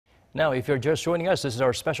Now, if you're just joining us, this is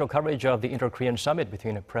our special coverage of the Inter-Korean Summit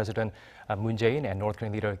between President Moon Jae-in and North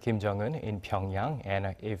Korean leader Kim Jong-un in Pyongyang.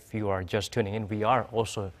 And if you are just tuning in, we are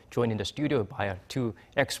also joined in the studio by two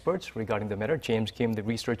experts regarding the matter. James Kim, the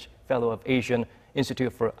research fellow of Asan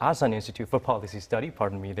Institute for Policy Study,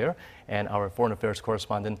 pardon me there, and our foreign affairs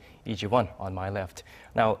correspondent Lee Ji-won on my left.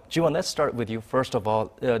 Now, Ji-won, let's start with you. First of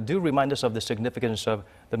all, do remind us of the significance of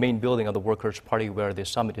the main building of the Workers' Party where the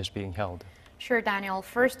summit is being held. Sure, Daniel.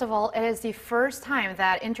 First of all, it is the first time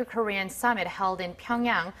that Inter-Korean Summit held in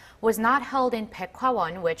Pyongyang was not held in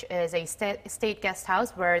Baekwawon, which is a state guest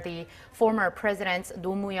house where the former presidents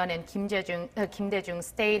Roh Moo-hyun and Kim Dae-jung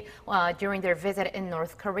stayed during their visit in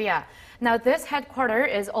North Korea. Now, this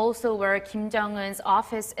headquarters is also where Kim Jong-un's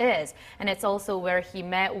office is, and it's also where he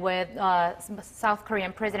met with South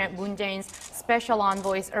Korean President Moon Jae-in's special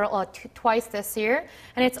envoys twice this year,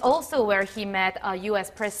 and it's also where he met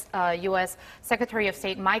U.S. Secretary of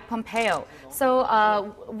State Mike Pompeo.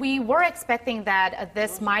 So we were expecting that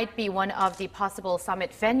this might be one of the possible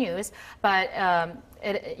summit venues, but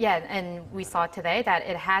and we saw today that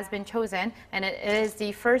it has been chosen, and it is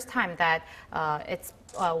the first time that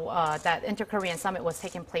that Inter-Korean Summit was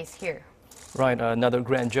taking place here. Right, another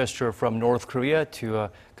grand gesture from North Korea to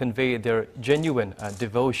convey their genuine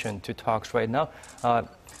devotion to talks right now.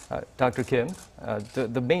 Dr. Kim,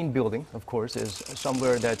 the main building, of course, is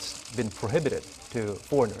somewhere that's been prohibited to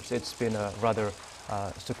foreigners. It's been a rather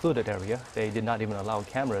secluded area. They did not even allow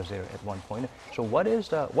cameras there at one point. So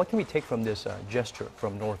what can we take from this gesture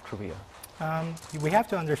from North Korea? We have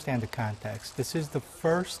to understand the context. This is the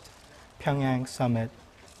first Pyongyang summit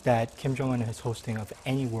that Kim Jong-un is hosting of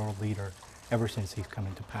any world leader ever since he's come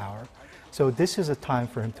into power. So this is a time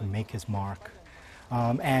for him to make his mark.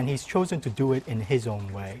 And he's chosen to do it in his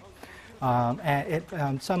own way.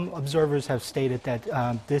 Some observers have stated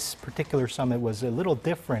that this particular summit was a little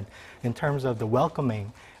different in terms of the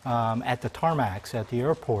welcoming at the tarmacs at the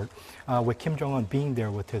airport, with Kim Jong-un being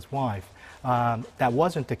there with his wife. That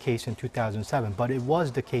wasn't the case in 2007, but it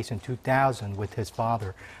was the case in 2000 with his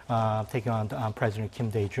father taking on President Kim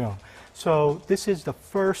Dae-jung. So this is the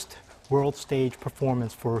first world stage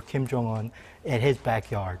performance for Kim Jong-un at his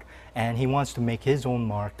backyard. And he wants to make his own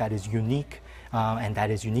mark that is unique and that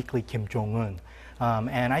is uniquely Kim Jong-un.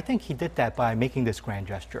 And I think he did that by making this grand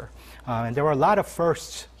gesture. And there were a lot of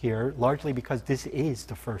firsts here, largely because this is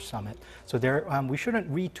the first summit. So we shouldn't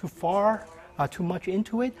read too much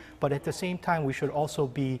into it, but at the same time, we should also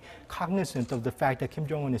be cognizant of the fact that Kim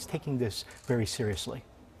Jong-un is taking this very seriously.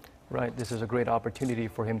 Right, this is a great opportunity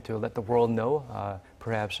for him to let the world know,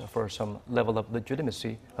 perhaps for some level of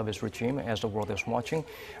legitimacy of his regime as the world is watching.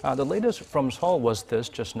 The latest from Seoul was this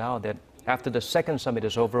just now, that after the second summit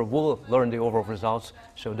is over, we'll learn the overall results,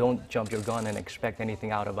 so don't jump your gun and expect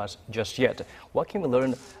anything out of us just yet. What can we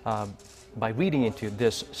learn by reading into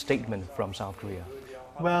this statement from South Korea?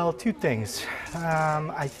 Well, two things.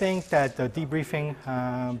 I think that the debriefing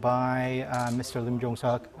by Mr. Lim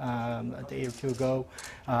Jong-suk a day or two ago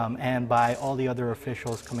and by all the other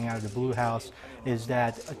officials coming out of the Blue House is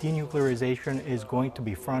that denuclearization is going to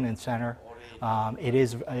be front and center. It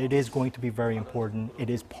is going to be very important.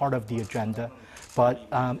 It is part of the agenda, but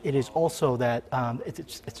it is also that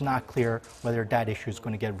it's not clear whether that issue is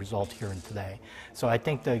going to get resolved here and today. So I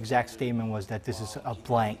think the exact statement was that this is a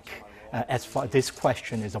blank. This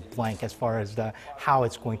question is a blank as far as how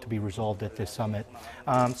it's going to be resolved at this summit.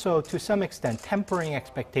 So to some extent, tempering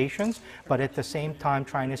expectations, but at the same time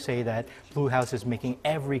trying to say that Blue House is making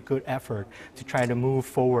every good effort to try to move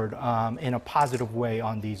forward in a positive way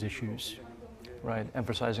on these issues. Right,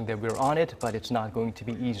 emphasizing that we're on it, but it's not going to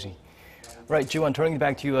be easy. Right, Ji-won, turning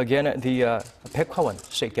back to you again, the Baekwawon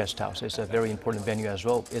State Guest House is a very important venue as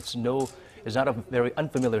well. It's not a very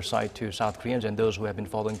unfamiliar sight to South Koreans and those who have been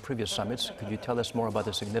following previous summits. Could you tell us more about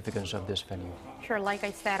the significance of this venue? Sure, like I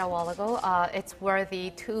said a while ago, it's where the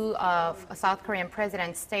two South Korean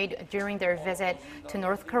presidents stayed during their visit to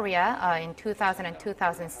North Korea in 2000 and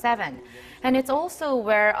 2007. And it's also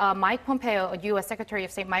where Mike Pompeo, U.S. Secretary of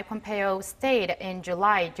State Mike Pompeo, stayed in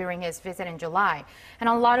July during his visit in July. And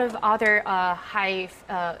a lot of other high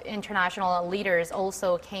international leaders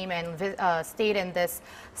also came and stayed in this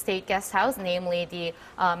state guest house, namely the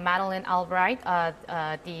Madeleine Albright,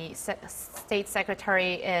 the State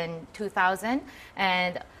Secretary in 2000,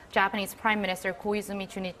 and Japanese Prime Minister Koizumi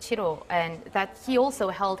Junichiro, and that he also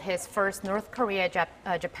held his first North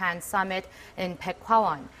Korea-Japan summit in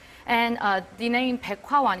Baekwawon. And the name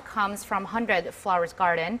Baekwawon comes from 100 Flowers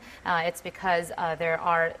Garden. It's because there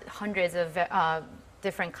are hundreds of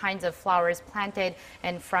different kinds of flowers planted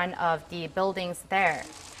in front of the buildings there.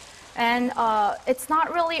 And it's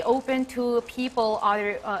not really open to people,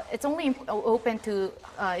 it's only open to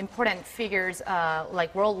important figures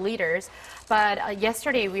like world leaders. But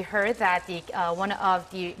yesterday we heard that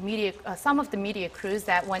some of the media crews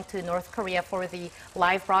that went to North Korea for the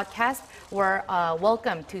live broadcast were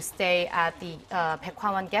welcome to stay at the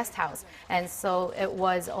Baekwangwon guest house. And so it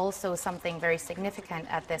was also something very significant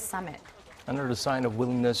at this summit. Another sign of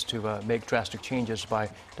willingness to make drastic changes by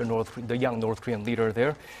the young North Korean leader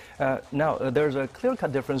there. Now, there's a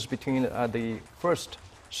clear-cut difference between the first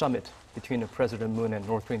summit between President Moon and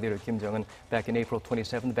North Korean leader Kim Jong-un back in April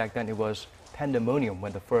 27. Back then, it was pandemonium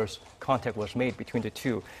when the first contact was made between the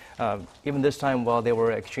two. Even this time, while they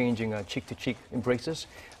were exchanging cheek-to-cheek embraces,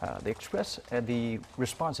 the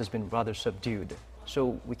response has been rather subdued.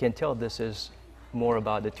 So we can tell this is more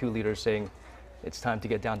about the two leaders saying, it's time to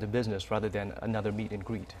get down to business rather than another meet and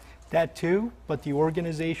greet. That too, but the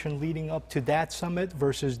organization leading up to that summit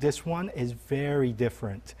versus this one is very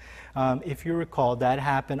different. If you recall, that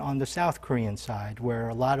happened on the South Korean side, where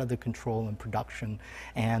a lot of the control and production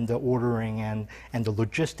and the ordering and the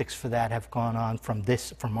logistics for that have gone on from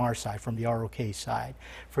our side, from the ROK side.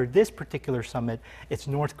 For this particular summit, it's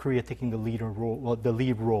North Korea taking the lead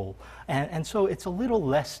role. And so it's a little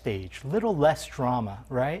less staged, a little less drama,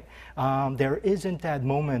 right? There isn't that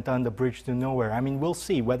moment on the bridge to nowhere. I mean, we'll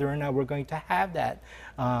see whether or not we're going to have that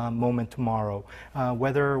moment tomorrow,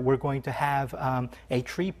 whether we're going to have a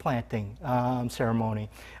tree planting ceremony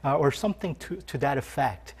or something to that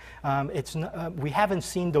effect. We haven't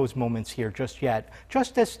seen those moments here just yet,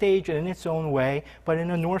 just as staged in its own way, but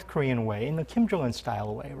in a North Korean way, in a Kim Jong-un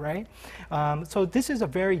style way, right? So this is a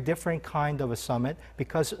very different kind of a summit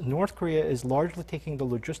because North Korea is largely taking the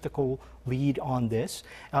logistical lead on this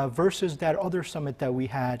versus that other summit that we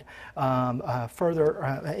had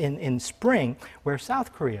further in spring, where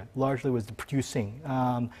South Korea largely was producing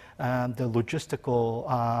the logistical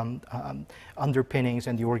underpinnings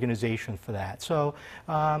and the organization for that. So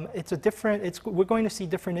we're going to see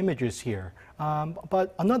different images here.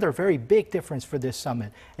 But another very big difference for this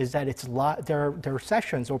summit is that there are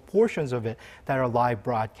sessions or portions of it that are live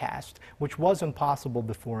broadcast, which wasn't possible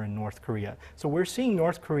before in North Korea. So we're seeing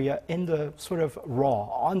North Korea in the sort of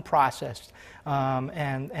raw, unprocessed,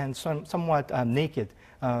 and somewhat naked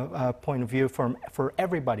point of view for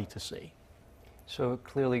everybody to see. So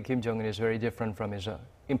clearly Kim Jong-un is very different from his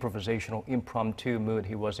improvisational, impromptu mood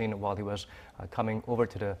he was in while he was coming over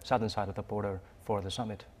to the southern side of the border for the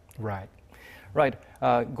summit. Right. Right.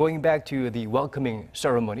 Going back to the welcoming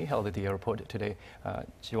ceremony held at the airport today,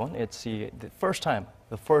 Jiwon, it's the first time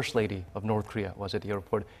the First Lady of North Korea was at the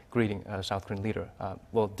airport greeting a South Korean leader.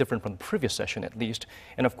 Well, different from the previous session at least.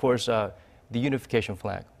 And of course, the Unification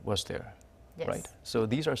flag was there. Yes. Right? So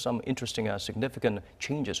these are some interesting, significant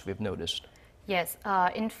changes we've noticed. Yes,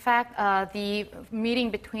 in fact, the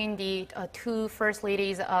meeting between the two first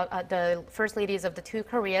ladies of the two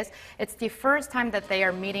Koreas, it's the first time that they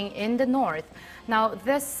are meeting in the north. Now,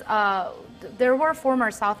 there were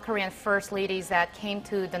former South Korean first ladies that came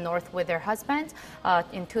to the north with their husbands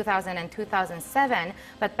in 2000 and 2007,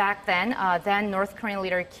 but back then, North Korean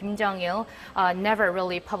leader Kim Jong-il never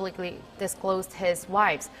really publicly disclosed his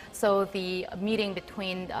wives. So the meeting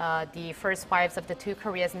between the first wives of the two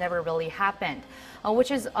Koreas never really happened.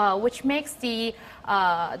 Which makes the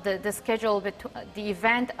schedule, the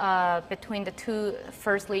event between the two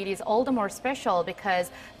first ladies all the more special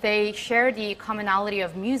because they share the commonality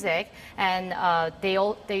of music, and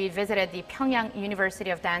they visited the Pyongyang University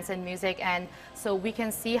of Dance and Music, and so we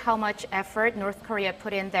can see how much effort North Korea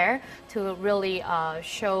put in there to really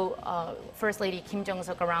show First Lady Kim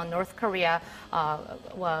Jong-suk around North Korea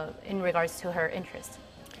in regards to her interests.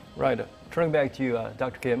 Right. Turning back to you,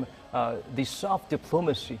 Dr. Kim, the soft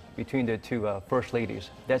diplomacy between the two first ladies,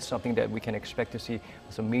 that's something that we can expect to see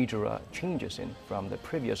some major changes in from the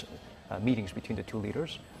previous meetings between the two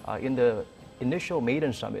leaders. In the initial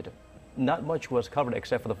maiden summit, not much was covered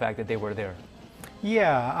except for the fact that they were there.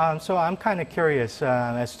 Yeah, so I'm kind of curious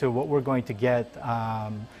as to what we're going to get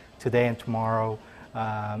today and tomorrow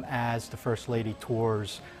as the First Lady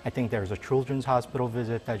tours. I think there's a children's hospital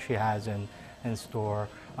visit that she has in store.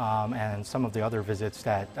 And some of the other visits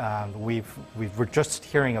that we're just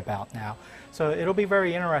hearing about now. So it'll be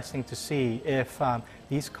very interesting to see if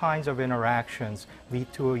these kinds of interactions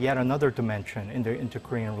lead to yet another dimension in the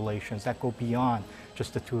inter-Korean relations that go beyond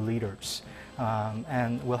just the two leaders.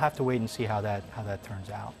 And we'll have to wait and see how that turns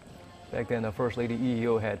out. Back then, the First Lady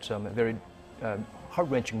EEO had some very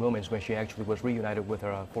heart-wrenching moments when she actually was reunited with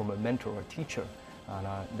her former mentor or teacher. And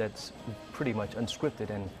that's pretty much unscripted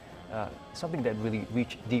and something that really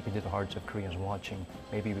reached deep into the hearts of Koreans watching.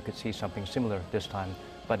 Maybe we could see something similar this time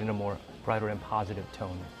but in a more brighter and positive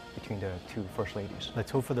tone between the two first ladies.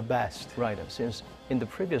 Let's hope for the best. Right, since in the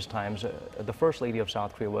previous times, the First Lady of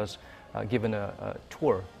South Korea was given a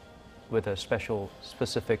tour with a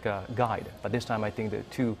specific guide. But this time, I think the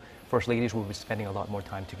two First Ladies will be spending a lot more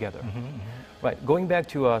time together. Right, going back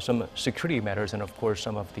to some security matters and of course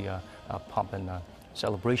some of the pomp and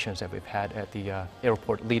celebrations that we've had at the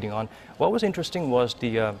airport leading on. What was interesting was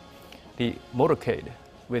the motorcade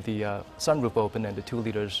with the sunroof open and the two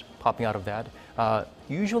leaders popping out of that.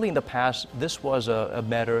 Usually in the past, this was a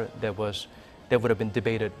matter that would have been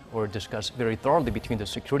debated or discussed very thoroughly between the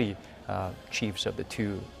security chiefs of the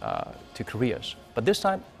two Koreas. But this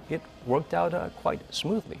time, it worked out quite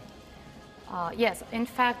smoothly. Yes, in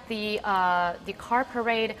fact, the car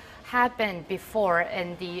parade happened before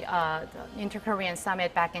in the Inter-Korean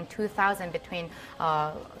summit back in 2000 between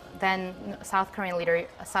then South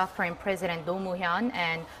Korean President Roh Moo-hyun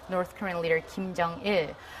and North Korean leader Kim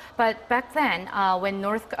Jong-il. But back then,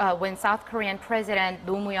 when South Korean President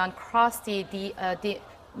Roh Moo-hyun crossed the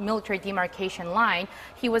military demarcation line,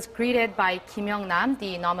 he was greeted by Kim Yong-nam,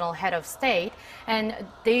 the nominal head of state, and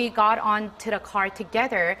they got onto the car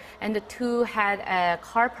together, and the two had a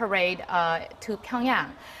car parade to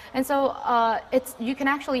Pyongyang. And so you can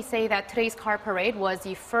actually say that today's car parade was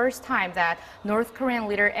the first time that North Korean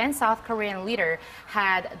leader and South Korean leader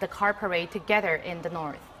had the car parade together in the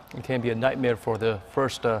north. It can be a nightmare for the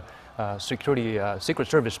first Secret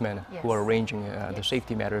Servicemen Yes. who are arranging the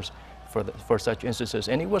safety matters for such instances.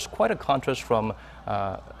 And it was quite a contrast from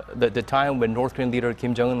the time when North Korean leader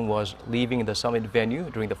Kim Jong-un was leaving the summit venue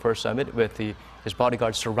during the first summit with his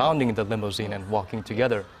bodyguards surrounding the limousine and walking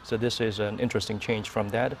together. So this is an interesting change from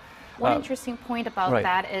that. One interesting point about right.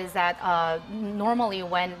 that is that normally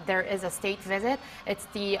when there is a state visit, it's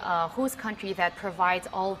the host country that provides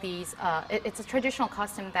all these, it's a traditional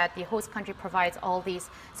custom that the host country provides all these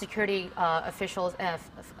security officials,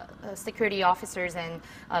 security officers and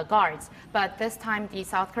guards. But this time the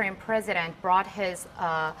South Korean president brought his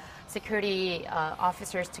security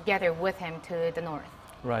officers together with him to the north.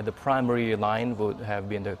 Right, the primary line would have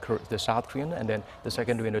been the South Korean, and then the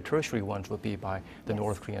secondary and the tertiary ones would be by the Yes.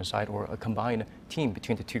 North Korean side, or a combined team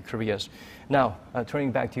between the two Koreas. Now,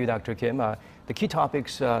 turning back to you, Dr. Kim, the key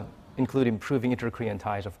topics include improving inter-Korean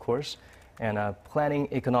ties, of course, and planning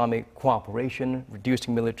economic cooperation,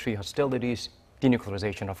 reducing military hostilities,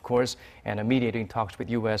 denuclearization, of course, and mediating talks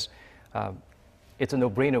with U.S. It's a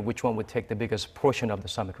no-brainer which one would take the biggest portion of the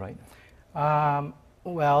summit, right?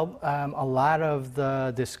 Well, a lot of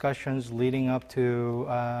the discussions leading up to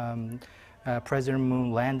President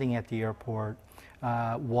Moon landing at the airport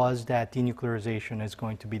was that denuclearization is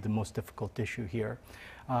going to be the most difficult issue here.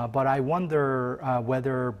 But I wonder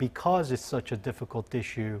whether, because it's such a difficult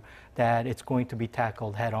issue, that it's going to be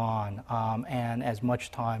tackled head on and as much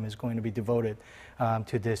time is going to be devoted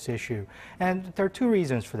to this issue. And there are two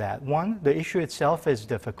reasons for that. One, the issue itself is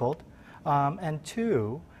difficult, and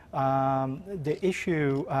two, the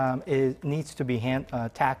issue needs to be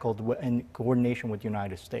tackled in coordination with the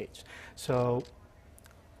United States. So,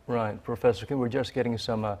 right, Professor Kim, we're just getting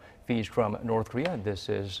some feeds from North Korea. This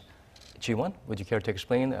is Ji-won. Would you care to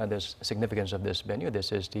explain the significance of this venue?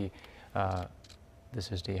 This is the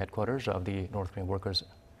headquarters of the North Korean Workers'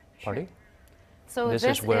 Party. So this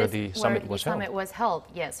is where the summit was held.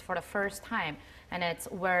 Yes, for the first time, and it's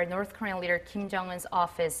where North Korean leader Kim Jong-un's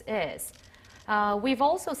office is. We've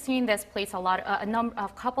also seen this place a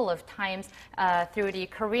couple of times through the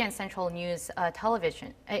Korean Central News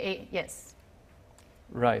television. Yes.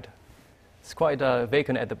 Right. It's quite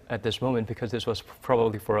vacant at this moment because this was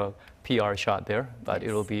probably for a PR shot there, but Yes.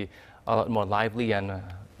 It'll be a lot more lively, and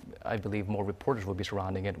I believe more reporters will be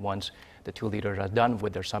surrounding it once the two leaders are done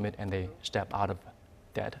with their summit and they step out of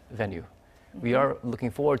that venue. We are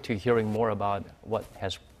looking forward to hearing more about what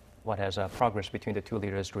has progressed between the two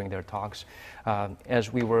leaders during their talks.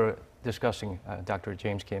 As we were discussing, Dr.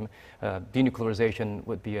 James Kim, denuclearization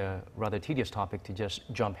would be a rather tedious topic to just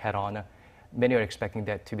jump head on. Many are expecting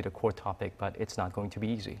that to be the core topic, but it's not going to be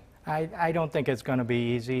easy. I don't think it's going to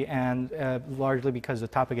be easy, and largely because the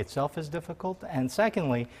topic itself is difficult, and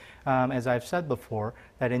secondly, as I've said before,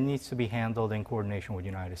 that it needs to be handled in coordination with the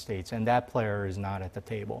United States, and that player is not at the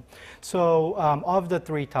table. So of the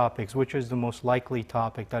three topics, which is the most likely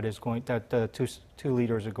topic that the two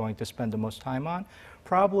leaders are going to spend the most time on?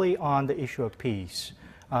 Probably on the issue of peace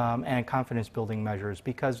and confidence building measures,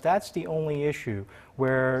 because that's the only issue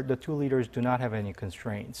where the two leaders do not have any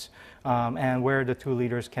constraints, and where the two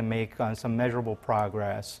leaders can make some measurable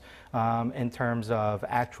progress in terms of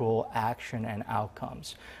actual action and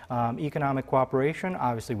outcomes. Economic cooperation,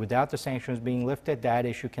 obviously without the sanctions being lifted, that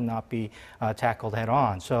issue cannot be tackled head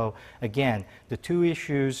on. So again, the two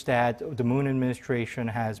issues that the Moon administration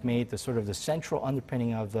has made the sort of the central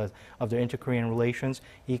underpinning of their inter-Korean relations,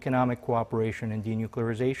 economic cooperation and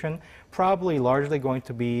denuclearization, probably largely going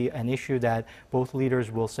to be an issue that both leaders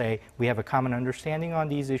will say, we have a common understanding on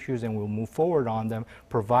these issues and we'll move forward on them,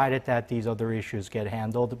 provided that these other issues get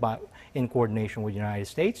handled in coordination with the United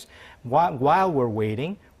States. While we're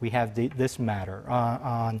waiting, we have this matter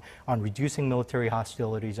on reducing military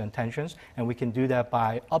hostilities and tensions, and we can do that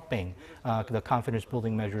by upping the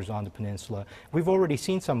confidence-building measures on the peninsula. We've already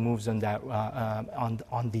seen some moves on that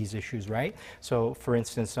on these issues, right? So, for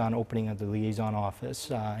instance, on opening of the liaison office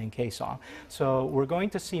in Kaesong. So we're going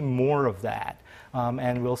to see more of that,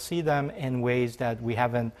 and we'll see them in ways that we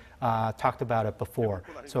haven't talked about it before.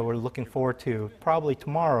 So we're looking forward to probably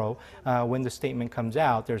tomorrow when the statement comes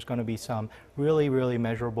out, there's going to be some really, really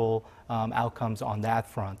measurable outcomes on that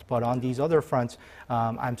front. But on these other fronts,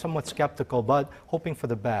 I'm somewhat skeptical, but hoping for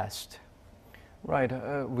the best. Right.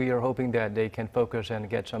 We are hoping that they can focus and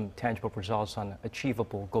get some tangible results on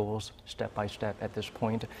achievable goals step by step at this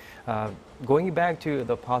point. Going back to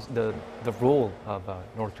the role of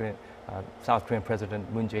South Korean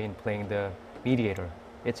President Moon Jae-in playing the mediator.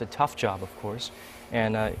 It's a tough job, of course,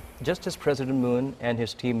 and just as President Moon and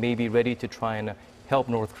his team may be ready to try and help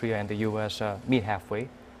North Korea and the U.S. Meet halfway,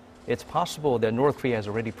 it's possible that North Korea has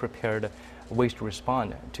already prepared ways to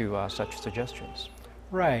respond to such suggestions.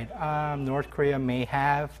 Right. North Korea may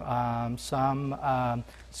have some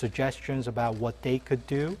suggestions about what they could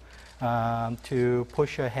do to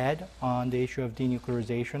push ahead on the issue of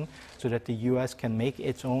denuclearization so that the U.S. can make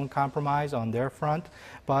its own compromise on their front.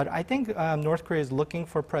 But I think North Korea is looking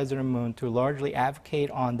for President Moon to largely advocate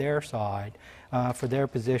on their side for their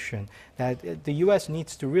position, that the U.S.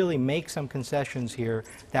 needs to really make some concessions here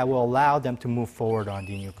that will allow them to move forward on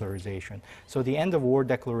denuclearization. So the end of war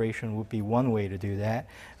declaration would be one way to do that.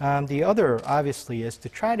 The other, obviously, is to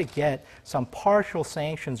try to get some partial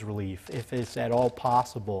sanctions relief, if it's at all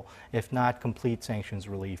possible, if not complete sanctions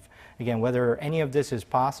relief. Again, whether any of this is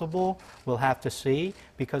possible, we'll have to see,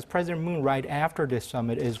 because President Moon, right after this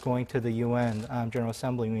summit, is going to the UN General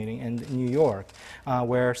Assembly meeting in New York,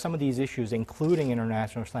 where some of these issues, including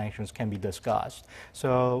international sanctions, can be discussed.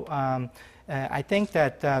 So I think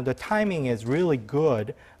that the timing is really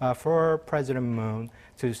good for President Moon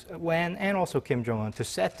and also Kim Jong-un to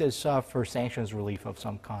set this up for sanctions relief of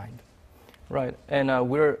some kind. Right, and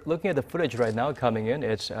we're looking at the footage right now coming in.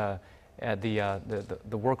 It's at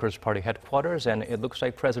the Workers' Party headquarters, and it looks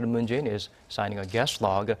like President Moon Jae-in is signing a guest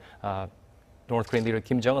log. North Korean leader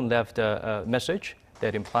Kim Jong-un left a message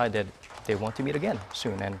that implied that they want to meet again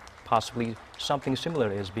soon, and possibly something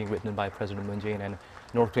similar is being written by President Moon Jae-in and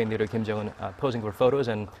North Korean leader Kim Jong-un posing for photos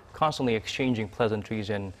and constantly exchanging pleasantries,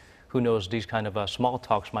 and who knows, these kind of small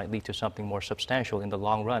talks might lead to something more substantial in the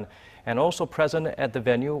long run. And also present at the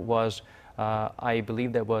venue was, I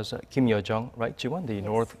believe that was Kim Yo-jung, right, Ji-won, the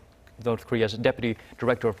North Korea's Deputy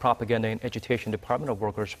Director of Propaganda and Education Department of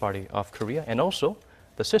Workers' Party of Korea, and also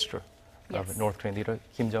the sister of North Korean leader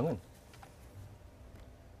Kim Jong-un.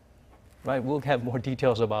 Right, we'll have more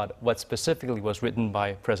details about what specifically was written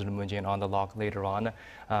by President Moon Jae-in on the log later on.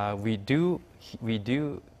 We did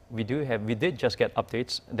just get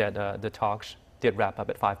updates that the talks did wrap up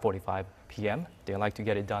at 5:45 p.m. They like to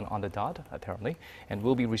get it done on the dot, apparently, and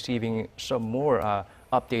we'll be receiving some more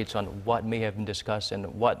updates on what may have been discussed and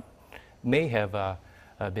what may have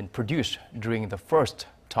been produced during the first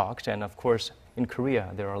talks. And of course, in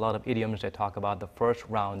Korea, there are a lot of idioms that talk about the first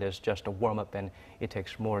round is just a warm-up, and it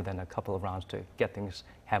takes more than a couple of rounds to get things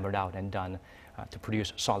hammered out and done to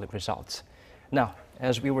produce solid results. Now,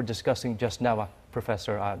 as we were discussing just now,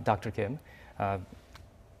 Professor Dr. Kim,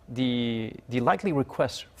 the likely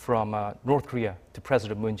request from North Korea to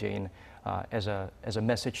President Moon Jae-in as a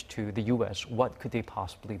message to the U.S., what could they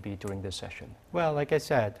possibly be during this session? Well, like I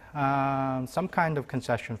said, some kind of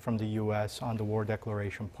concession from the U.S. on the war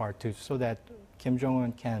declaration part, so that Kim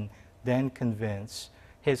Jong-un can then convince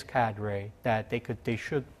his cadre that they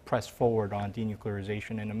should press forward on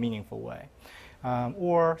denuclearization in a meaningful way,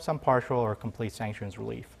 or some partial or complete sanctions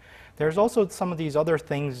relief. There's also some of these other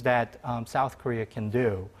things that South Korea can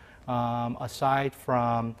do, aside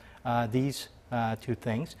from these two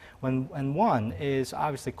things. And one is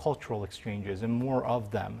obviously cultural exchanges and more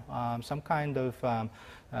of them. Some kind of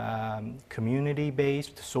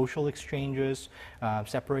community-based social exchanges,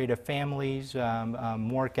 separated families,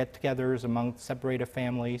 more get-togethers among separated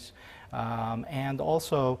families, and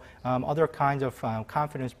also other kinds of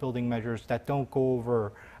confidence-building measures that don't go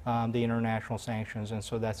over the international sanctions, and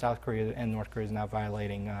so that South Korea and North Korea is now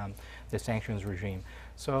violating the sanctions regime.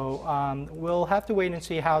 So we'll have to wait and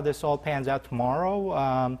see how this all pans out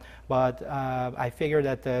tomorrow, but I figure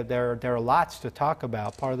that there are lots to talk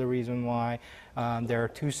about. Part of the reason why there are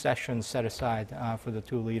two sessions set aside for the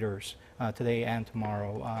two leaders today and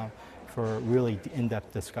tomorrow for really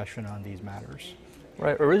in-depth discussion on these matters.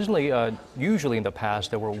 Right. Originally, usually in the past,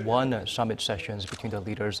 there were one summit sessions between the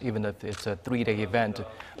leaders, even if it's a three-day event.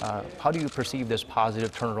 How do you perceive this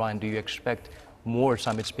positive turnaround? Do you expect more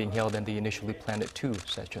summits being held than the initially planned two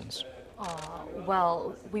sessions?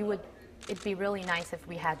 Well, it'd be really nice if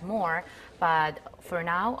we had more, but for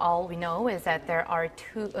now, all we know is that there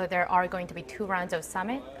are going to be two rounds of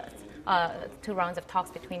summit. Two rounds of talks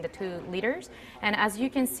between the two leaders. And as you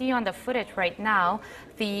can see on the footage right now,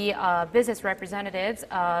 the business representatives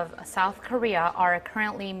of South Korea are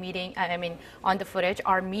currently meeting, on the footage,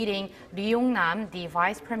 are meeting Lee Yong-nam, the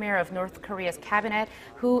Vice Premier of North Korea's cabinet,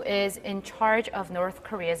 who is in charge of North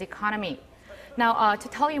Korea's economy. Now, to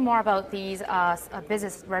tell you more about these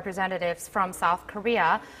business representatives from South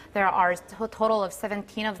Korea, there are a total of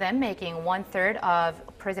 17 of them, making 1/3 of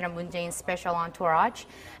President Moon Jae-in's special entourage.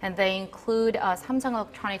 And they include Samsung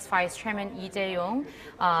Electronics Vice Chairman Lee Jae-yong,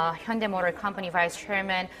 Hyundai Motor Company Vice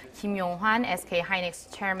Chairman Kim Yong-hwan, SK Hynix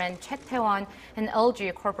Chairman Choi Tae-won, and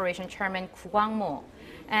LG Corporation Chairman Gu Kwang-mo.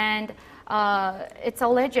 And it's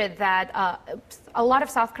alleged that a lot of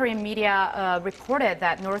South Korean media reported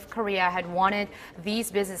that North Korea had wanted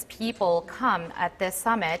these business people come at this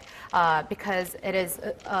summit because it is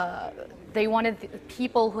they wanted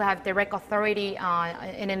people who have direct authority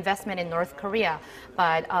in investment in North Korea.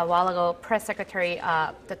 But a while ago, Press Secretary,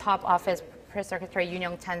 the top office Press Secretary Yoon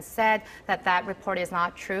Young-chan said that that report is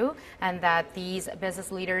not true and that these business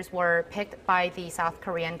leaders were picked by the South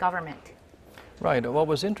Korean government. Right. What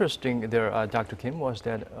was interesting there, Dr. Kim, was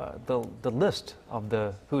that the list of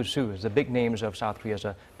the who's who's, the big names of South Korea's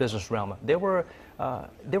business realm, they were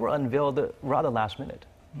unveiled rather last minute.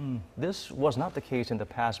 This was not the case in the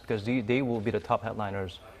past because they will be the top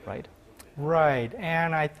headliners, right? Right,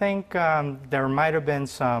 and I think there might have been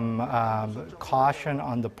some caution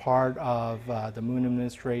on the part of the Moon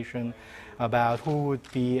administration about who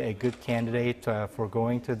would be a good candidate for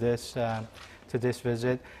going to this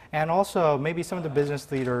visit. And also, maybe some of the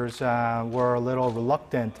business leaders were a little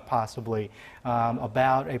reluctant, possibly,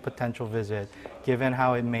 about a potential visit, given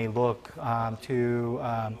how it may look to,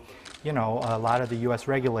 a lot of the U.S.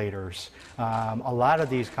 regulators, a lot of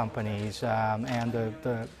these companies, and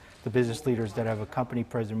the business leaders that have accompanied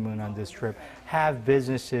President Moon on this trip have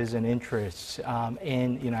businesses and interests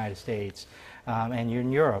in the United States and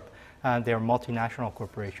in Europe. They're multinational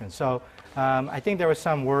corporations. So I think there was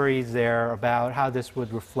some worries there about how this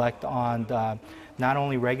would reflect on not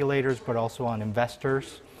only regulators but also on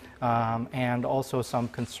investors, and also some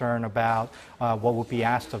concern about what would be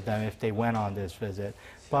asked of them if they went on this visit.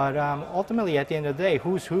 But ultimately, at the end of the day,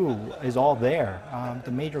 who's who is all there.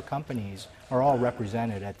 The major companies are all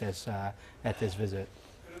represented at this visit.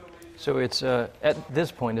 So it's at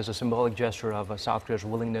this point, it's a symbolic gesture of South Korea's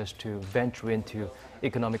willingness to venture into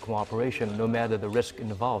economic cooperation, no matter the risk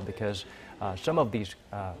involved, because some of these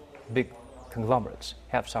big conglomerates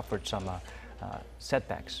have suffered some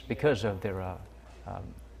setbacks because of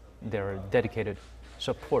their dedicated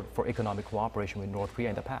support for economic cooperation with North Korea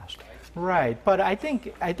in the past. Right, but I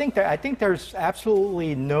think there's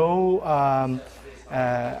absolutely no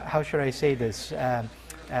how should I say this?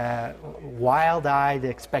 Wild-eyed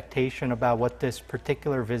expectation about what this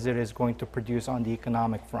particular visit is going to produce on the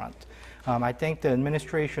economic front. I think the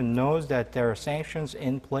administration knows that there are sanctions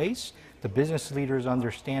in place. The business leaders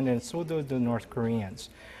understand it, and so do the North Koreans.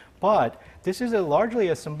 But this is largely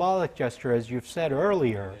a symbolic gesture, as you've said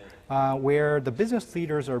earlier, where the business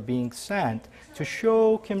leaders are being sent to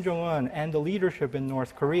show Kim Jong-un and the leadership in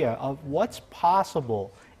North Korea of what's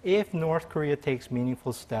possible if North Korea takes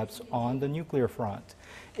meaningful steps on the nuclear front.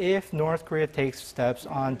 If North Korea takes steps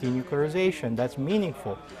on denuclearization that's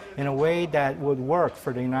meaningful in a way that would work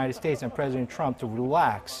for the United States and President Trump to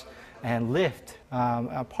relax and lift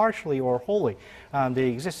partially or wholly the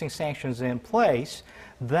existing sanctions in place,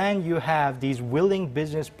 then you have these willing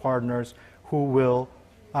business partners who will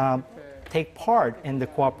take part in the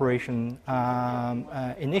cooperation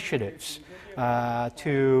initiatives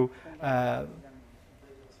to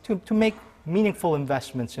make meaningful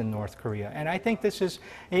investments in North Korea. And I think this is,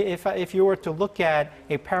 if you were to look at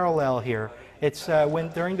a parallel here, it's when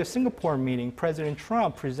during the Singapore meeting, President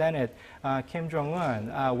Trump presented Kim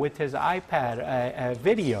Jong-un with his iPad a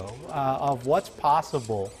video of what's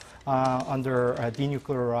possible under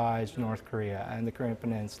denuclearized North Korea and the Korean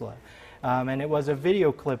Peninsula. And it was a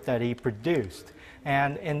video clip that he produced.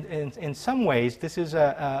 And in some ways, this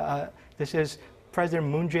is President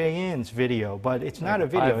Moon Jae-in's video, but it's not a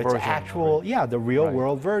video, it's actual, the real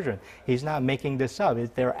world version. He's not making this up.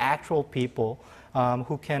 They're actual people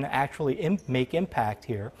who can actually make impact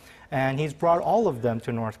here. And he's brought all of them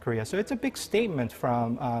to North Korea. So it's a big statement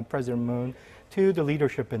from President Moon to the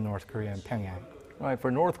leadership in North Korea and Pyongyang. Right,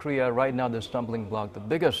 for North Korea, right now the stumbling block, the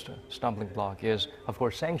biggest stumbling block is, of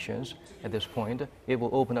course, sanctions at this point. It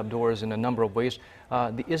will open up doors in a number of ways.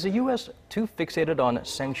 Is the U.S. too fixated on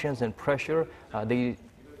sanctions and pressure?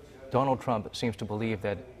 Donald Trump seems to believe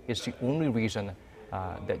that it's the only reason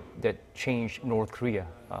that changed North Korea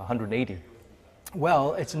 180.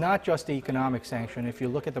 Well, it's not just the economic sanction. If you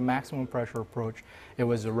look at the maximum pressure approach, it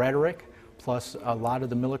was the rhetoric, plus a lot of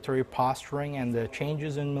the military posturing and the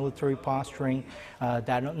changes in military posturing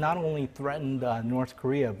that not only threatened North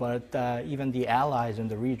Korea, but even the allies in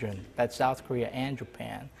the region, that's South Korea and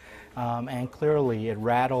Japan. And clearly it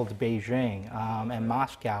rattled Beijing and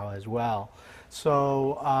Moscow as well.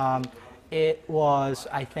 So it was,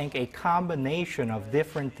 I think, a combination of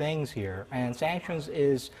different things here. And sanctions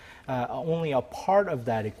is only a part of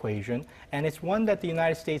that equation. And it's one that the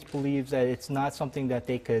United States believes that it's not something that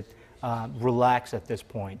they could relax at this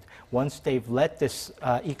point. Once they've let this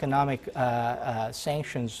economic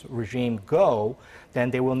sanctions regime go, then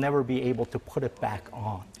they will never be able to put it back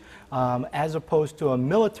on. As opposed to a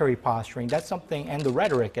military posturing, that's something, and the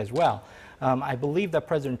rhetoric as well. I believe that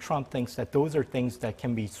President Trump thinks that those are things that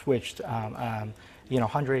can be switched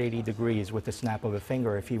 180 degrees with the snap of a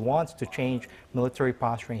finger. If he wants to change military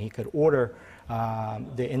posturing, he could order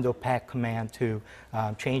the Indo-Pac Command to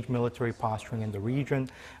change military posturing in the region.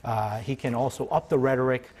 He can also up the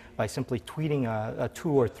rhetoric by simply tweeting a 2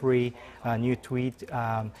 or 3 new tweet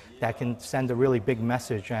that can send a really big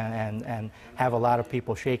message and have a lot of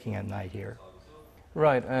people shaking at night here.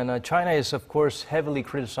 Right, and China is, of course, heavily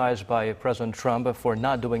criticized by President Trump for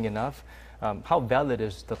not doing enough. How valid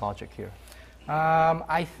is the logic here?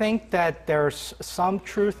 I think that there's some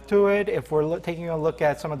truth to it. If we're taking a look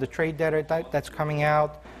at some of the trade data that's coming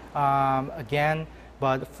out, again,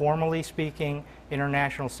 but formally speaking,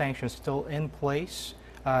 international sanctions still in place.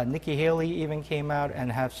 Nikki Haley even came out and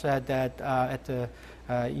have said that at the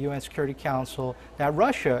UN Security Council that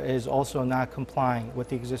Russia is also not complying with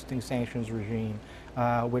the existing sanctions regime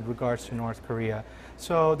with regards to North Korea.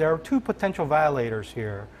 So there are 2 potential violators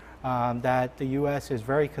here that the U.S. is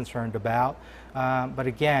very concerned about. But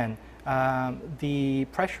again, the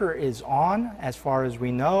pressure is on as far as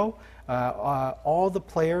we know. All the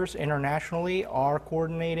players internationally are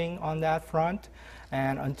coordinating on that front.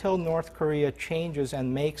 And until North Korea changes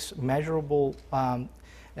and makes measurable,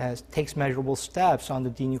 takes measurable steps on the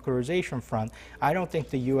denuclearization front, I don't think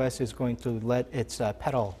the U.S. is going to let its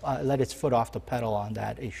foot off the pedal on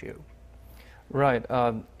that issue. Right.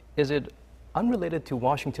 Is it unrelated to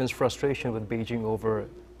Washington's frustration with Beijing over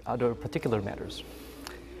other particular matters?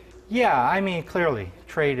 Yeah, I mean, clearly,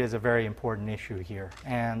 trade is a very important issue here,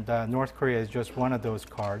 and North Korea is just one of those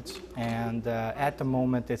cards. And at the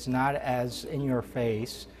moment, it's not as in your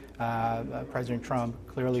face. President Trump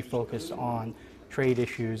clearly focused on trade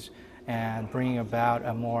issues and bringing about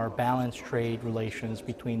a more balanced trade relations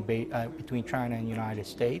between China and the United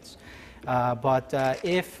States. But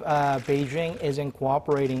if Beijing isn't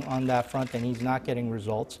cooperating on that front and he's not getting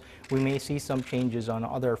results, we may see some changes on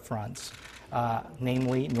other fronts,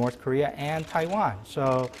 namely North Korea and Taiwan.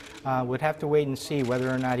 So we'd have to wait and see whether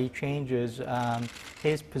or not he changes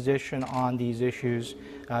his position on these issues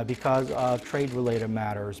because of trade-related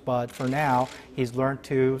matters. But for now, he's learned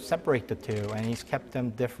to separate the two, and he's kept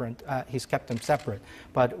them different. He's kept them separate.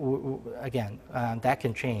 But again, that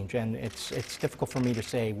can change, and it's difficult for me to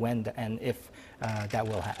say when and if that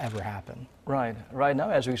will ever happen. Right. Right now,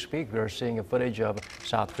 as we speak, we are seeing a footage of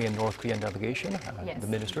South Korean, North Korean delegation, the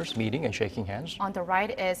ministers meeting and shaking hands. On the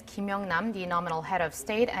right is Kim Yong-nam, the nominal head of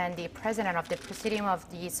state and the president of the Presidium of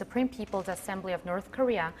the Supreme People's Assembly of North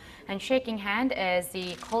Korea. And shaking hand is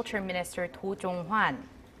the culture minister, Do Jong-hwan.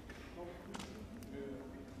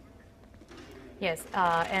 Yes,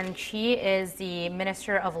 and she is the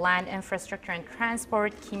Minister of Land, Infrastructure and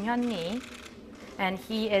Transport, Kim Hyun-mi. And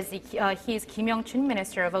he is Kim Yong-chun,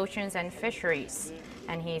 Minister of Oceans and Fisheries.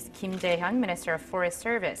 and he's Kim Jae-hyun, Minister of Forest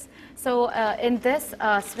Service. So in this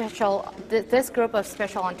this group of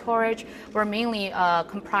special entourage were mainly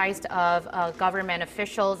comprised of government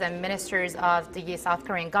officials and ministers of the South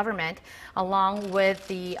Korean government, along with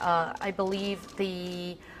the, I believe,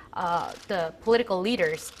 the political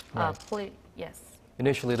leaders. Right. Yes.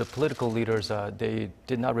 Initially, the political leaders, they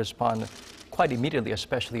did not respond quite immediately,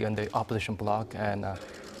 especially in the opposition bloc, and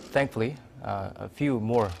thankfully, a few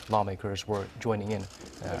more lawmakers were joining in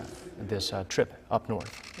this trip up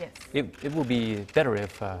north. Yes. It would be better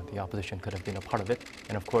if the opposition could have been a part of it.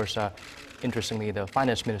 And of course, interestingly, the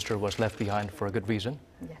finance minister was left behind for a good reason.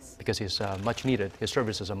 Yes. Because he's much needed. His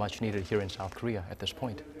services are much needed here in South Korea at this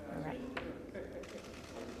point. Right.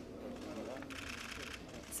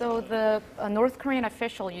 So the North Korean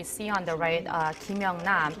official you see on the right, Kim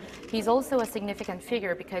Young-nam, he's also a significant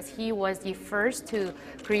figure because he was the first to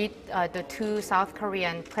greet the two South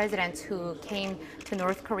Korean presidents who came to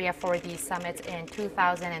North Korea for these summits in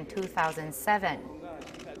 2000 and 2007.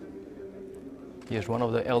 He is one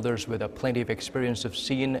of the elders with plenty of experience of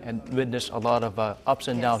seeing and witnessed a lot of ups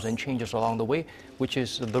and downs and changes along the way, which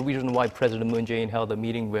is the reason why President Moon Jae-in held a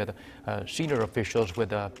meeting with senior officials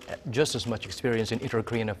with just as much experience in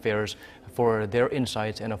inter-Korean affairs for their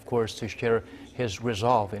insights and, of course, to share his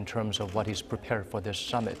resolve in terms of what he's prepared for this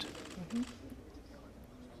summit. Mm-hmm.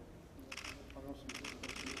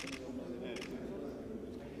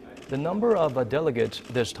 The number of delegates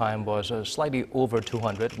this time was slightly over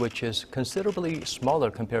 200, which is considerably smaller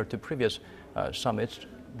compared to previous summits.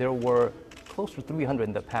 There were close to 300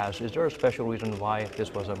 in the past. Is there a special reason why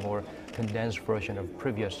this was a more condensed version of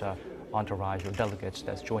previous entourage or delegates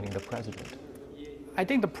that's joining the president? I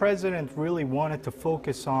think the president really wanted to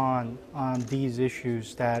focus on these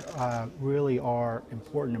issues that really are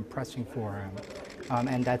important and pressing for him,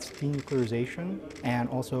 and that's denuclearization and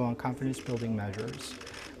also on confidence-building measures.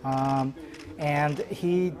 And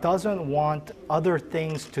he doesn't want other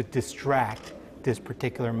things to distract this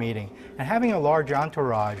particular meeting. And having a large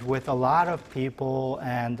entourage with a lot of people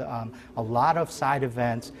and a lot of side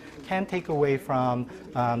events can take away from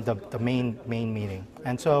the main meeting.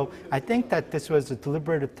 And so I think that this was a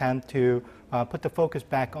deliberate attempt to put the focus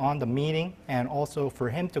back on the meeting and also for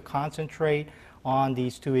him to concentrate on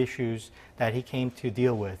these two issues that he came to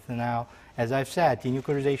deal with. And now, as I've said,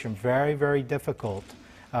 denuclearization, very, very difficult.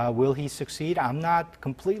 Will he succeed? I'm not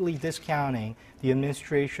completely discounting the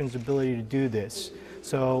administration's ability to do this.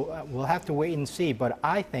 So we'll have to wait and see. But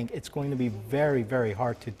I think it's going to be very, very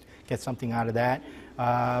hard to get something out of that.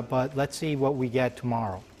 But let's see what we get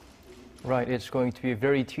tomorrow. Right. It's going to be a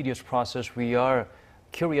very tedious process. We are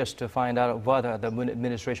curious to find out what the Moon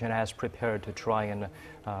administration has prepared to try and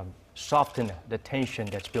soften the tension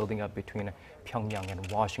that's building up between Pyongyang and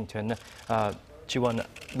Washington. Ji-won,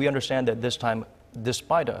 we understand that this time,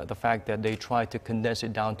 despite the fact that they tried to condense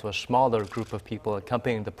it down to a smaller group of people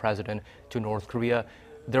accompanying the president to North Korea,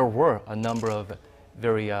 there were a number of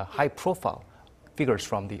very high-profile figures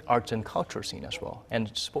from the arts and culture scene as well,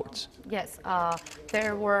 and sports. Yes,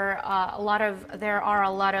 there are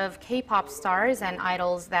a lot of K-pop stars and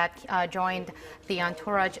idols that joined the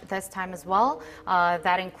entourage this time as well.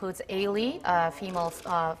 That includes Ailey, a female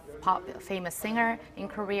famous singer in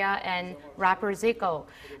Korea, and rapper Zico.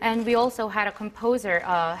 And we also had a composer,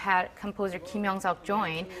 Kim Young-seok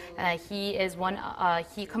join.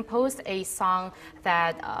 He composed a song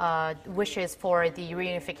that wishes for the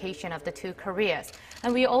reunification of the two Koreas.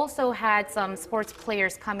 And we also had some sports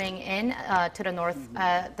players coming in to the north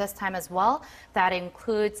this time as well. That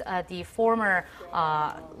includes the former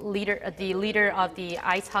leader of the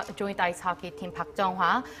joint ice hockey team, Park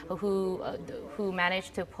Jung-hwa, who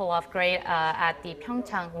managed to pull off great at the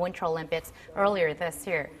Pyeongchang Winter Olympics earlier this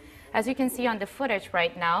year. As you can see on the footage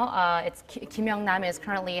right now, Kim Young-nam is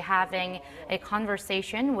currently having a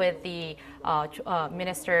conversation with the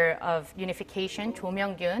Minister of Unification, Cho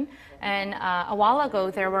Myung-gyun. And a while ago,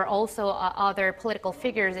 there were also other political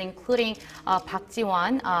figures, including Park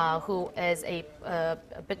Ji-won, who is a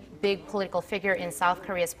big political figure in South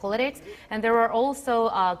Korea's politics. And there was also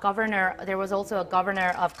a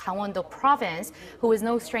governor of Gangwon-do province, who is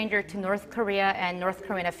no stranger to North Korea and North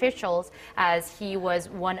Korean officials, as he was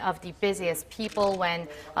one of the busiest people when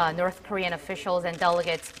North Korean officials and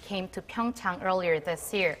delegates came to Pyeongchang earlier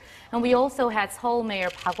this year. And we also had Seoul Mayor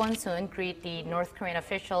Park Won-soon greet the North Korean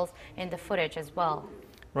officials in the footage as well.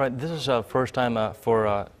 Right. This is the first time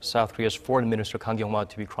for South Korea's Foreign Minister Kang Kyung-hwa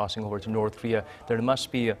to be crossing over to North Korea. There must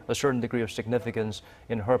be a certain degree of significance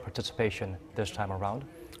in her participation this time around.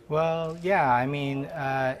 Well, yeah, I mean,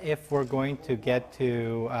 if we're going to get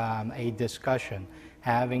to a discussion,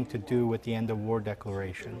 having to do with the end of war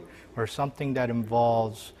declaration or something that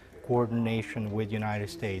involves coordination with the United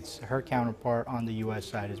States. Her counterpart on the U.S.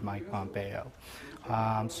 side is Mike Pompeo.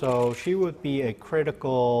 So she would be a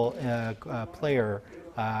critical player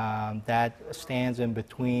that stands in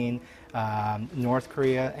between North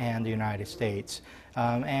Korea and the United States.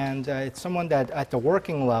 And it's someone that at the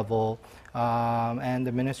working level and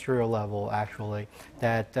the ministerial level, actually,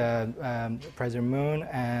 that President Moon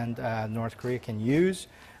and North Korea can use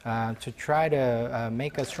to try to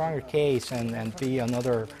make a stronger case and be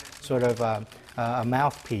another sort of a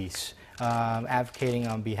mouthpiece advocating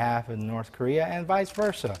on behalf of North Korea and vice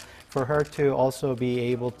versa, for her to also be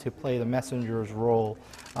able to play the messenger's role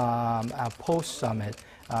post-summit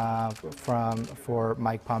for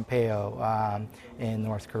Mike Pompeo in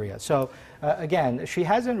North Korea. So again, she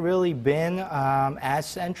hasn't really been as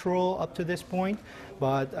central up to this point,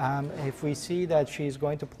 but if we see that she's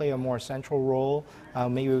going to play a more central role,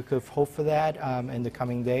 maybe we could hope for that in the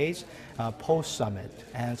coming days post-summit.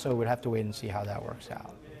 And so we'd have to wait and see how that works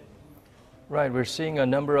out. Right, we're seeing a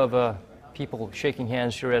number of people shaking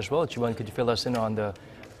hands here as well. Jiwon, could you fill us in on the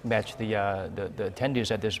match, the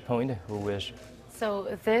attendees at this point, who is...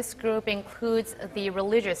 So this group includes the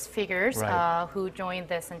religious figures Right. who joined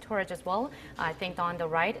this entourage as well. I think on the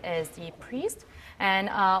right is the priest. And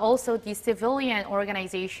also the civilian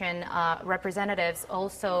organization representatives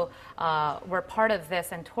also were part of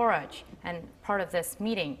this entourage and part of this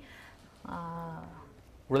meeting.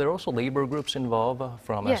 Were there also labor groups involved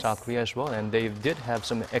from Yes. South Korea as well? And they did have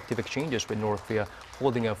some active exchanges with North Korea,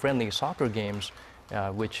 holding a friendly soccer games,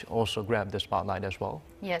 which also grabbed the spotlight as well.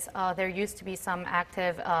 Yes, there used to be some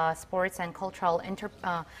active sports and cultural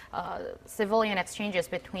civilian exchanges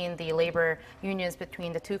between the labor unions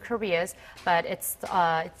between the two Koreas, but it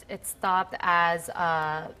stopped as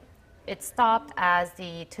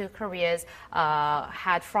the two Koreas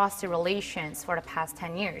had frosty relations for the past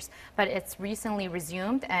 10 years. But it's recently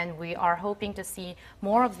resumed, and we are hoping to see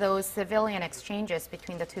more of those civilian exchanges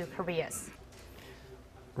between the two Koreas.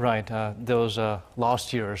 Right, those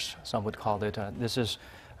lost years, some would call it. This is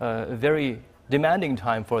a very demanding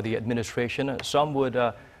time for the administration. Some would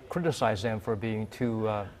criticize them for being too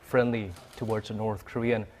friendly towards the North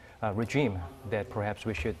Korean regime, that perhaps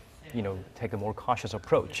we should, take a more cautious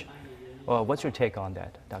approach. What's your take on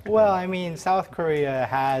that, Dr. Well, Kim? I mean, South Korea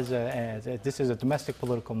has, this is a domestic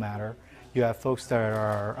political matter. You have folks that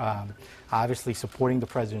are obviously supporting the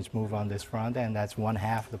president's move on this front, and that's one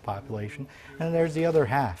half of the population. And there's the other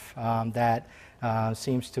half that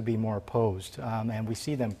seems to be more opposed. And we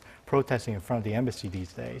see them protesting in front of the embassy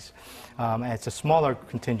these days. And it's a smaller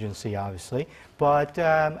contingency, obviously. But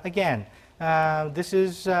again, this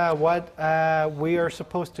is what we are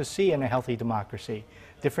supposed to see in a healthy democracy.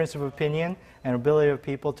 Difference of opinion and ability of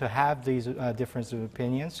people to have these difference of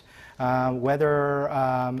opinions, whether,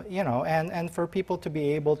 and for people to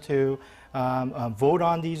be able to vote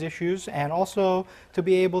on these issues and also to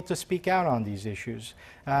be able to speak out on these issues.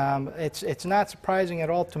 It's not surprising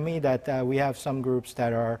at all to me that we have some groups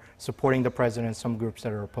that are supporting the president, some groups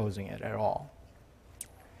that are opposing it at all.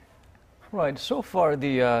 Right, so far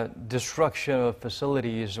the destruction of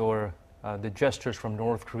facilities or the gestures from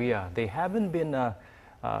North Korea, they haven't been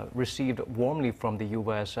received warmly from the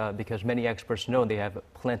U.S. Because many experts know they have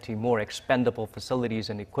plenty more expendable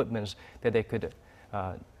facilities and equipments that they could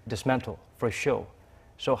dismantle for show.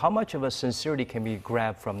 So how much of a sincerity can be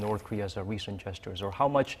grabbed from North Korea's recent gestures, or how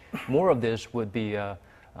much more of this would be a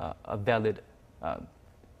valid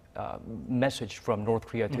message from North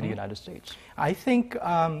Korea to the United States? I think,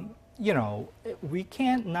 we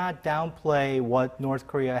can't not downplay what North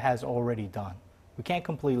Korea has already done. We can't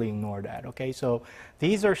completely ignore that, okay? So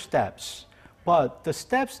these are steps, but the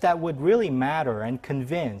steps that would really matter and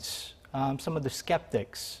convince some of the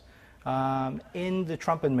skeptics in the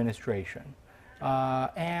Trump administration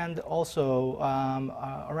and also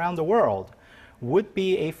around the world would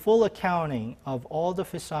be a full accounting of all the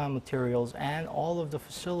fissile materials and all of the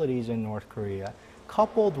facilities in North Korea,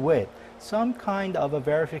 coupled with some kind of a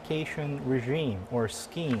verification regime or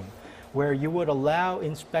scheme where you would allow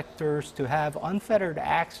inspectors to have unfettered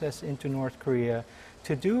access into North Korea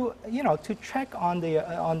to do, to check on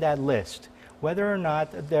that list whether or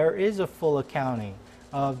not there is a full accounting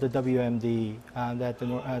of the WMD,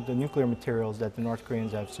 the nuclear materials that the North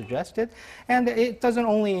Koreans have suggested. And it doesn't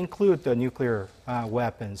only include the nuclear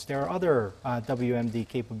weapons. There are other WMD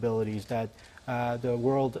capabilities that the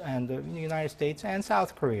world and the United States and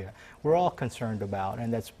South Korea we're all concerned about,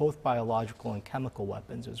 and that's both biological and chemical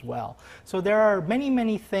weapons as well. So there are many,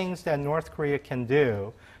 many things that North Korea can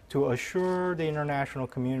do to assure the international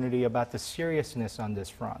community about the seriousness on this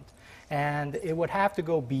front. And it would have to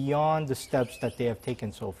go beyond the steps that they have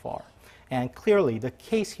taken so far. And clearly, the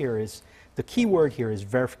key word here is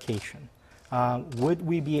verification. Would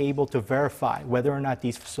we be able to verify whether or not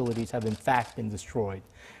these facilities have in fact been destroyed?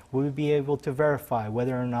 Would we be able to verify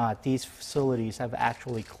whether or not these facilities have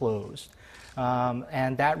actually closed?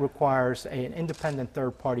 And that requires an independent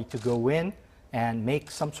third party to go in and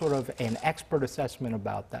make some sort of an expert assessment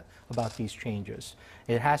about these changes.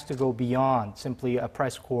 It has to go beyond simply a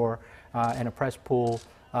press corps and a press pool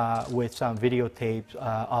with some videotapes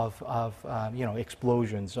of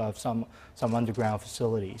explosions of some underground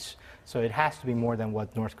facilities. So it has to be more than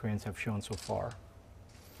what North Koreans have shown so far.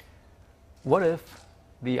 What if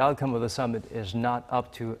the outcome of the summit is not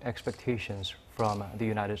up to expectations from the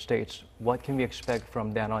United States? What can we expect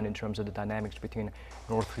from then on in terms of the dynamics between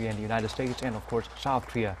North Korea and the United States, and of course South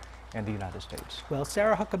Korea and the United States? Well,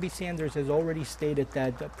 Sarah Huckabee Sanders has already stated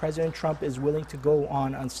that President Trump is willing to go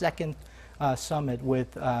on a second summit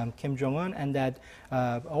with Kim Jong-un, and that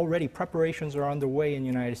already preparations are underway in the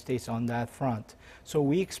United States on that front. So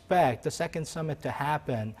we expect the second summit to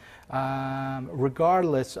happen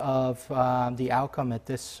regardless of the outcome at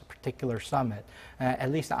this particular summit.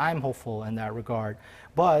 At least I'm hopeful in that regard.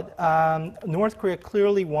 But North Korea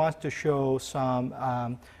clearly wants to show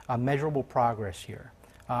some measurable progress here.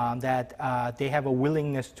 That they have a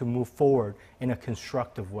willingness to move forward in a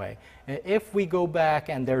constructive way. If we go back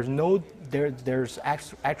and there's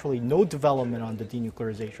actually no development on the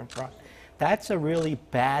denuclearization front, that's a really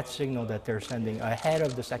bad signal that they're sending ahead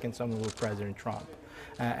of the second summit with President Trump.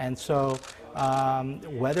 And so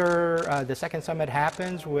whether the second summit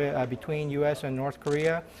happens between U.S. and North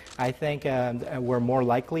Korea, I think we're more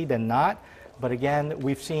likely than not. But again,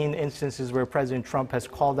 we've seen instances where President Trump has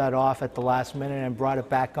called that off at the last minute and brought it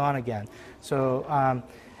back on again. So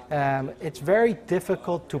it's very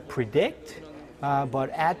difficult to predict,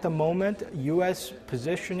 but at the moment, U.S.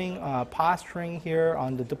 positioning, posturing here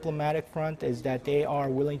on the diplomatic front is that they are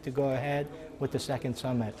willing to go ahead with the second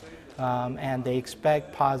summit. And they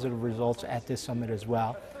expect positive results at this summit as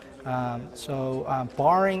well. So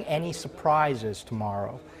barring any surprises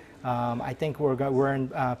tomorrow, I think we're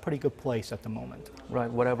in a pretty good place at the moment. Right,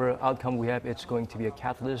 whatever outcome we have, it's going to be a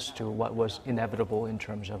catalyst to what was inevitable in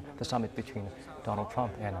terms of the summit between Donald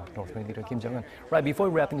Trump and North Korean leader Kim Jong-un. Right, before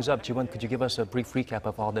we wrap things up, Ji-won, could you give us a brief recap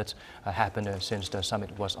of all that's happened since the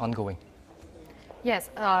summit was ongoing?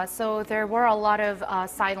 Yes, so there were a lot of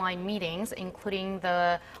sideline meetings, including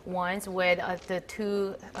the ones with the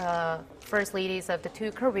two first ladies of the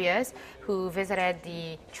two Koreas who visited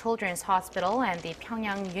the Children's Hospital and the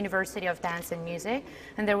Pyongyang University of Dance and Music.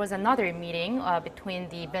 And there was another meeting between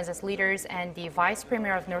the business leaders and the Vice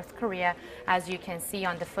Premier of North Korea, as you can see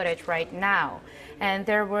on the footage right now. And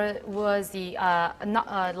there was the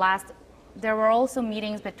There were also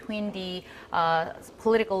meetings between the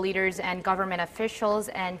political leaders and government officials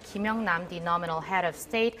and Kim Young-nam, the nominal head of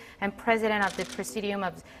state and president of the Presidium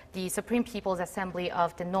of the Supreme People's Assembly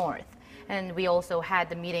of the North. And we also had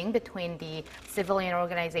the meeting between the civilian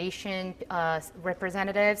organization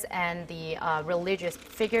representatives and the religious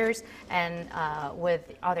figures and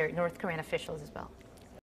with other North Korean officials as well.